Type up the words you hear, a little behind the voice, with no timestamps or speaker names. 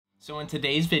So in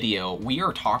today's video, we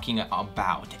are talking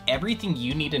about everything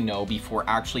you need to know before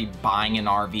actually buying an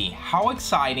RV. How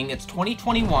exciting, it's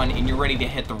 2021 and you're ready to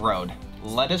hit the road.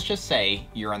 Let us just say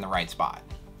you're in the right spot.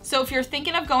 So if you're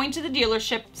thinking of going to the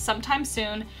dealership sometime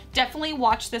soon, definitely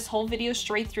watch this whole video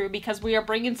straight through because we are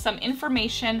bringing some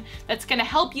information that's gonna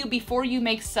help you before you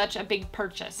make such a big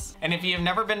purchase. And if you have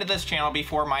never been to this channel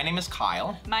before, my name is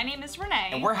Kyle. My name is Renee.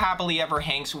 And we're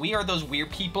HappilyEverHanks. We are those weird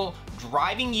people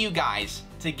driving you guys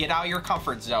to get out of your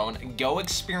comfort zone, go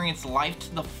experience life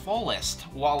to the fullest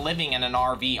while living in an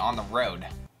RV on the road.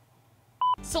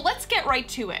 So let's get right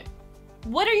to it.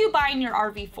 What are you buying your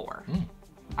RV for?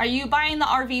 Are you buying the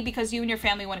RV because you and your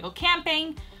family want to go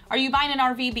camping? Are you buying an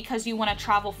RV because you want to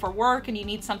travel for work and you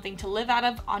need something to live out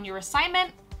of on your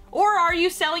assignment? Or are you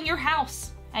selling your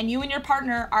house and you and your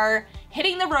partner are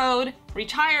hitting the road,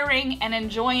 retiring, and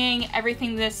enjoying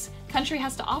everything this country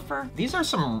has to offer? These are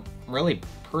some really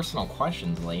personal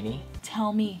questions, lady.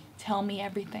 Tell me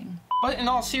everything. But in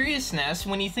all seriousness,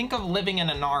 when you think of living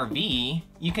in an RV,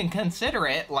 you can consider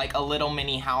it like a little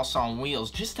mini house on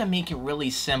wheels. Just to make it really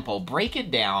simple, break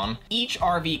it down. Each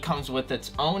RV comes with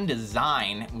its own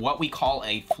design, what we call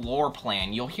a floor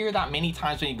plan. You'll hear that many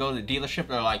times when you go to the dealership.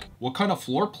 They're like, what kind of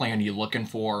floor plan are you looking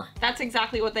for? That's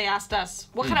exactly what they asked us.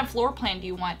 What kind of floor plan do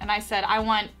you want? And I said, I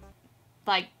want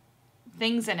like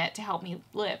things in it to help me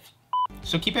live.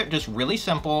 So keep it just really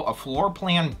simple. A floor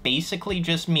plan basically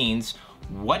just means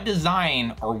what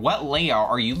design or what layout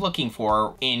are you looking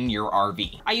for in your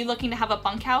RV? Are you looking to have a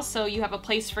bunkhouse so you have a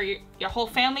place for your whole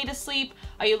family to sleep?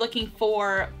 Are you looking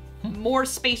for more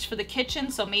space for the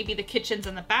kitchen? So maybe the kitchen's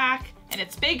in the back and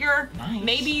it's bigger. Nice.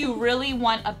 Maybe you really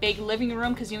want a big living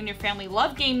room because you and your family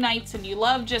love game nights and you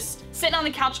love just sitting on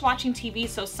the couch watching TV.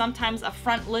 So sometimes a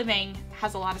front living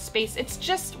has a lot of space. It's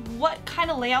just what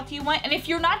kind of layout do you want? And if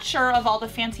you're not sure of all the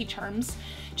fancy terms,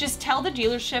 just tell the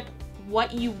dealership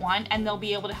what you want and they'll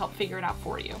be able to help figure it out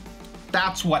for you.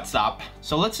 That's what's up.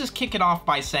 So let's just kick it off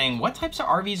by saying what types of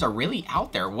RVs are really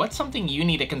out there? What's something you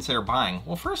need to consider buying?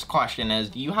 Well, first question is,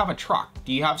 do you have a truck?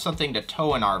 Do you have something to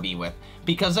tow an RV with?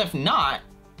 Because if not,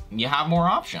 you have more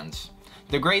options.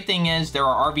 The great thing is there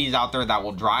are RVs out there that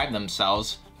will drive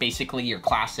themselves. Basically your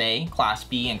Class A, Class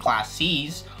B, and Class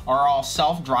C's are all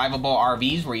self-drivable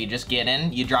RVs where you just get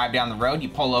in, you drive down the road, you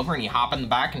pull over, and you hop in the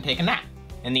back and take a nap.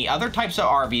 And the other types of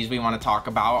RVs we want to talk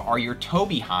about are your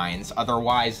tow-behinds,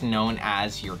 otherwise known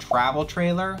as your travel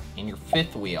trailer and your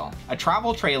fifth wheel. A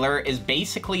travel trailer is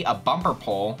basically a bumper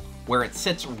pole where it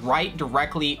sits right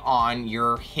directly on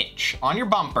your hitch, on your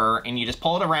bumper, and you just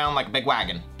pull it around like a big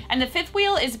wagon. And the fifth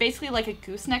wheel is basically like a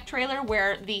gooseneck trailer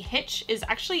where the hitch is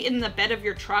actually in the bed of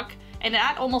your truck, and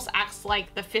that almost acts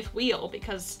like the fifth wheel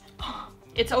because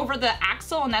it's over the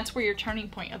axle and that's where your turning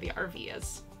point of the RV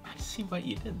is. I see what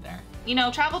you did there. You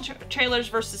know, travel trailers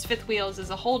versus fifth wheels is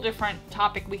a whole different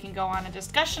topic we can go on a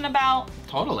discussion about.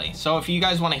 Totally. So if you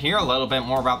guys want to hear a little bit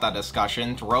more about that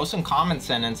discussion, throw some comments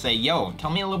in and say, yo, tell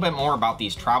me a little bit more about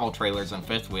these travel trailers and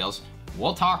fifth wheels.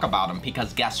 We'll talk about them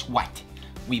because guess what?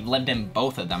 We've lived in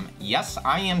both of them. Yes,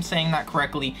 I am saying that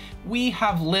correctly. We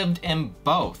have lived in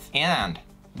both and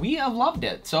we have loved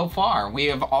it so far. We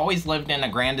have always lived in a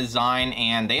Grand Design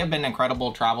and they have been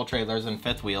incredible travel trailers and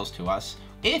fifth wheels to us.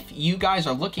 If you guys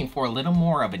are looking for a little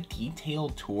more of a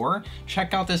detailed tour,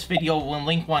 check out this video. We'll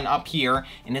link one up here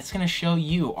and it's gonna show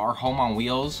you our home on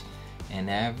wheels and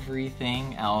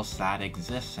everything else that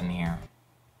exists in here.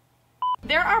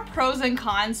 There are pros and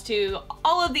cons to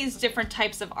all of these different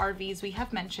types of RVs we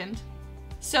have mentioned.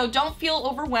 So don't feel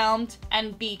overwhelmed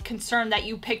and be concerned that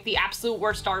you pick the absolute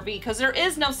worst RV because there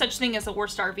is no such thing as a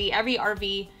worst RV. Every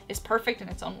RV is perfect in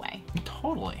its own way.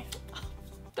 Totally.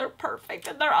 They're perfect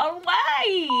in their own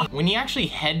way. When you actually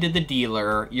head to the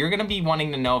dealer, you're gonna be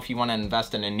wanting to know if you wanna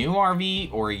invest in a new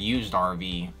RV or a used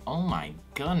RV. Oh my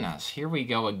goodness, here we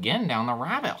go again down the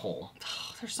rabbit hole.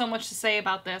 There's so much to say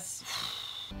about this.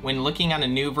 When looking at a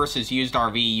new versus used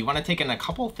RV, you wanna take in a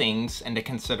couple things into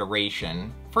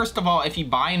consideration. First of all, if you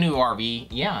buy a new RV,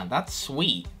 yeah, that's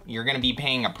sweet. You're gonna be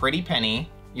paying a pretty penny.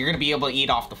 You're gonna be able to eat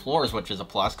off the floors, which is a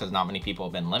plus because not many people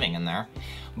have been living in there.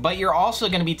 But you're also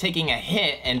gonna be taking a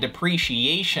hit in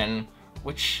depreciation,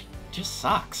 which just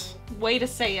sucks. Way to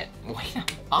say it.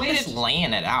 I'm just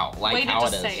laying it out like how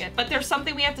it is. Say it. But there's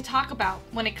something we have to talk about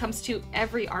when it comes to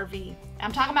every RV.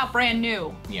 I'm talking about brand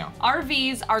new. Yeah.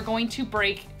 RVs are going to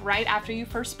break right after you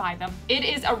first buy them. It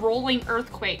is a rolling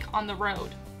earthquake on the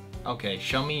road. Okay,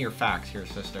 show me your facts here,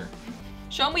 sister.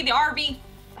 Show me the RV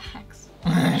facts.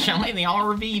 Show me the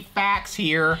RV facts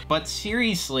here. But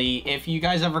seriously, if you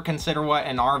guys ever consider what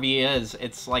an RV is,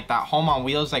 it's like that home on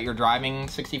wheels that you're driving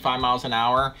 65 miles an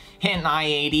hour, hitting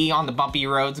I-80 on the bumpy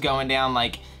roads going down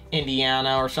like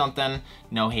Indiana or something.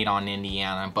 No hate on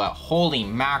Indiana, but holy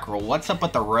mackerel, what's up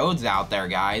with the roads out there,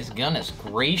 guys? Goodness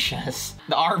gracious.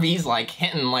 The RV's like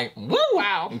hitting like, woo!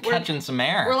 Wow. And catching some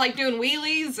air. We're like doing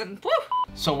wheelies and woo!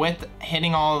 So with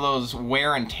hitting all of those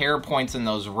wear and tear points in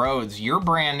those roads, your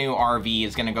brand new RV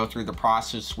is gonna go through the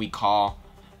process we call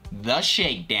the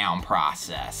shakedown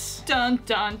process. Dun,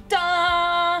 dun,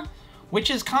 dun! Which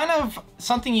is kind of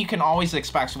something you can always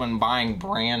expect when buying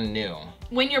brand new.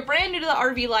 When you're brand new to the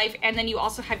RV life and then you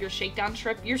also have your shakedown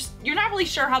trip, you're not really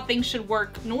sure how things should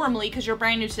work normally because you're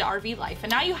brand new to the RV life. And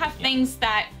now you have things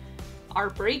that are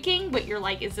breaking, but you're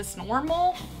like, is this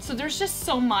normal? So there's just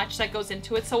so much that goes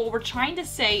into it. So what we're trying to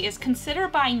say is consider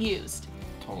buying used.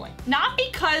 Totally. Not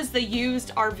because the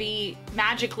used RV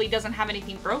magically doesn't have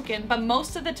anything broken, but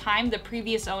most of the time the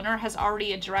previous owner has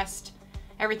already addressed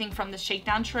everything from the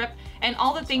shakedown trip and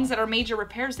all the things that are major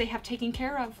repairs they have taken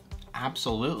care of.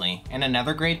 Absolutely. And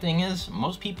another great thing is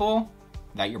most people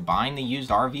that you're buying the used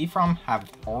RV from have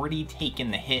already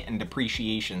taken the hit in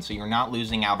depreciation, so you're not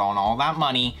losing out on all that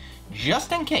money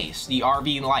just in case the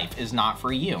RV life is not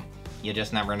for you. You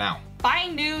just never know.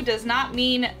 Buying new does not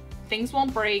mean things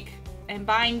won't break, and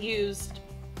buying used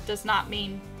does not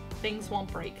mean things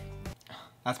won't break.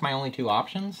 That's my only two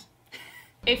options?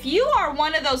 If you are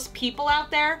one of those people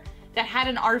out there that had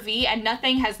an RV and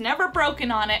nothing has never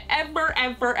broken on it, ever,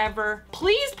 ever, ever,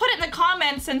 please put it in the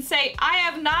comments and say, I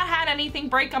have not had anything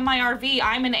break on my RV,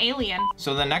 I'm an alien.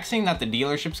 So the next thing that the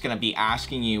dealership's gonna be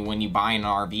asking you when you buy an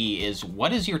RV is,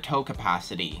 what is your tow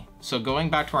capacity? So going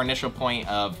back to our initial point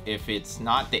of if it's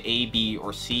not the A, B,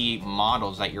 or C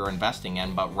models that you're investing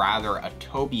in, but rather a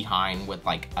tow behind with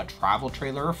like a travel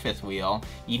trailer or fifth wheel,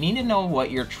 you need to know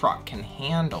what your truck can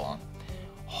handle.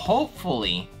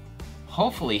 Hopefully,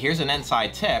 here's an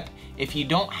inside tip. If you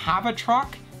don't have a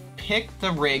truck, pick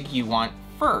the rig you want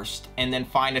first and then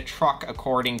find a truck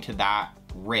according to that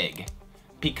rig.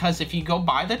 Because if you go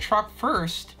buy the truck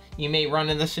first, you may run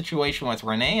into the situation with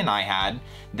Renee and I had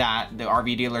that the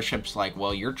RV dealership's like,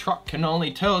 well, your truck can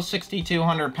only tow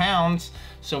 6,200 pounds.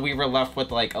 So we were left with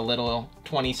like a little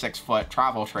 26-foot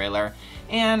travel trailer.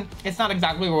 And it's not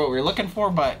exactly what we were looking for,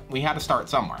 but we had to start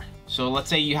somewhere. So let's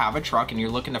say you have a truck and you're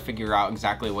looking to figure out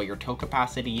exactly what your tow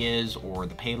capacity is or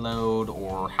the payload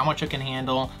or how much it can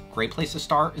handle. Great place to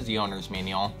start is the owner's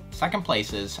manual. Second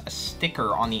place is a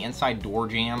sticker on the inside door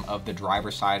jamb of the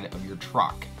driver's side of your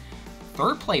truck.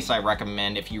 Third place I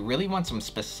recommend if you really want some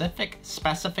specific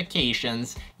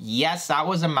specifications, yes, that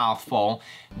was a mouthful,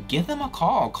 give them a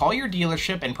call. Call your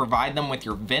dealership and provide them with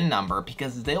your VIN number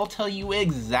because they'll tell you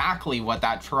exactly what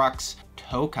that truck's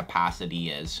tow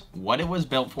capacity is, what it was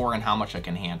built for, and how much it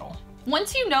can handle.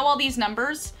 Once you know all these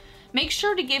numbers, make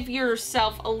sure to give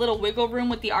yourself a little wiggle room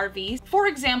with the RVs. For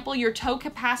example, your tow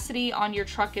capacity on your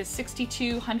truck is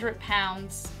 6,200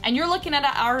 pounds, and you're looking at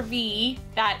an RV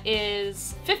that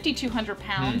is 5,200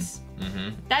 pounds.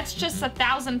 That's just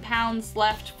 1,000 pounds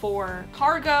left for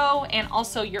cargo and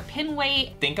also your pin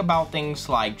weight. Think about things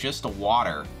like just the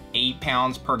water, 8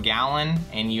 pounds per gallon,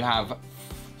 and you have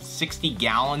 60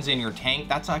 gallons in your tank,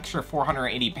 that's extra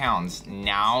 480 pounds.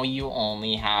 Now you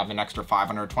only have an extra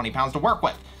 520 pounds to work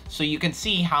with. So you can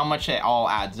see how much it all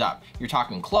adds up. You're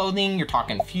talking clothing, you're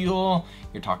talking fuel,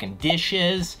 you're talking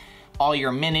dishes, all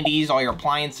your amenities, all your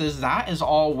appliances. That is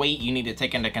all weight you need to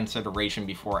take into consideration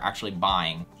before actually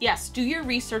buying. Yes, do your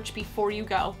research before you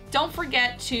go. Don't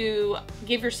forget to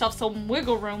give yourself some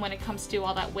wiggle room when it comes to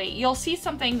all that weight. You'll see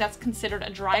something that's considered a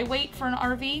dry weight for an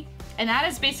RV, and that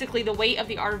is basically the weight of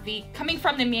the RV coming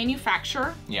from the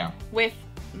manufacturer. Yeah. With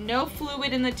no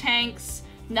fluid in the tanks,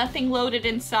 nothing loaded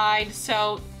inside,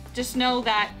 so just know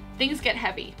that things get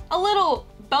heavy. A little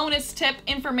bonus tip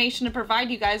information to provide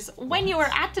you guys when you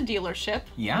are at the dealership.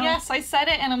 Yeah. Yes, I said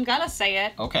it and I'm gonna say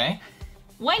it. Okay.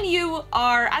 When you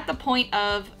are at the point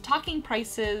of talking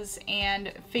prices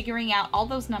and figuring out all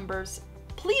those numbers,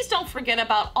 please don't forget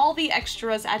about all the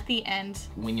extras at the end.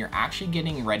 When you're actually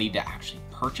getting ready to actually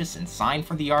purchase and sign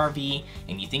for the RV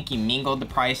and you think you mingled the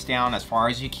price down as far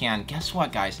as you can, guess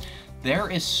what, guys?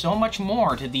 There is so much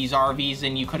more to these RVs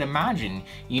than you could imagine.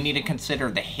 You need to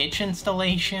consider the hitch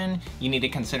installation. You need to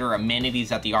consider amenities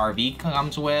that the RV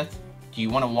comes with. Do you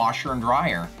want a washer and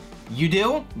dryer? You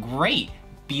do? Great.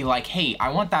 Be like, hey, I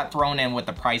want that thrown in with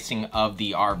the pricing of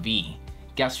the RV.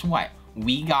 Guess what?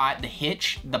 We got the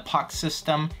hitch, the puck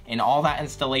system, and all that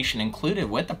installation included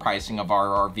with the pricing of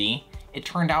our RV. It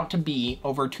turned out to be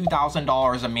over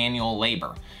 $2,000 of manual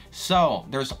labor. So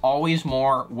there's always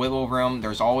more wiggle room.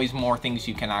 There's always more things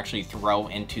you can actually throw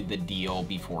into the deal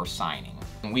before signing.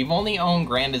 We've only owned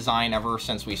Grand Design ever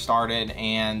since we started,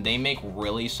 and they make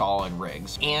really solid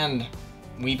rigs. And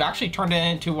we've actually turned it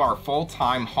into our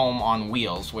full-time home on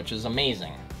wheels, which is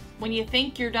amazing. When you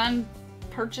think you're done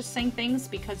purchasing things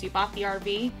because you bought the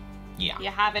RV, yeah, you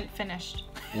haven't finished.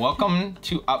 Welcome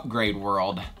to upgrade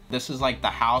world. This is like the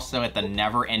house though at the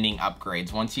never-ending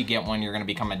upgrades. Once you get one, you're gonna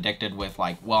become addicted with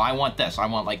like, well, I want this. I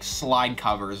want like slide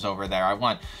covers over there. I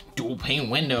want dual pane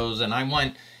windows, and I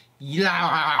want,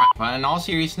 yeah. But in all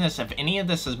seriousness, if any of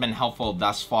this has been helpful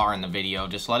thus far in the video,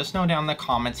 just let us know down in the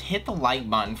comments. Hit the like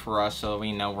button for us so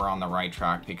we know we're on the right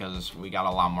track, because we got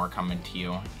a lot more coming to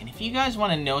you. And if you guys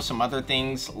want to know some other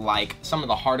things, like some of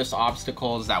the hardest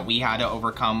obstacles that we had to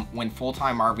overcome when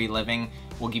full-time RV living,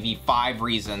 we'll give you 5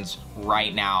 reasons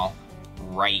right now,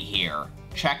 right here.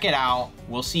 Check it out.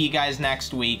 We'll see you guys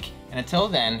next week. And until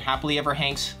then, Happily Ever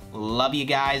Hanks. Love you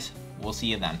guys. We'll see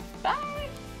you then. Bye.